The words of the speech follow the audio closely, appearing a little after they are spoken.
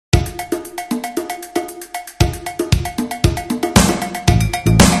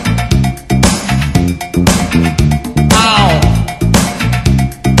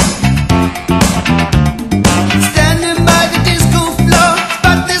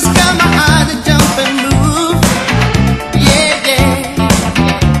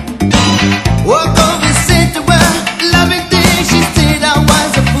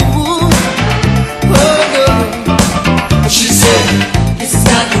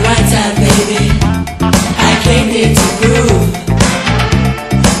my time, baby. I came here to groove.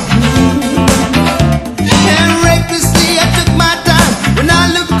 And recklessly I took my time. When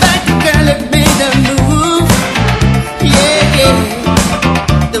I look back, the girl had made a move. Yeah, yeah.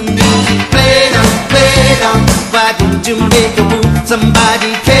 The music played on, played on. Why didn't you make a move? Somebody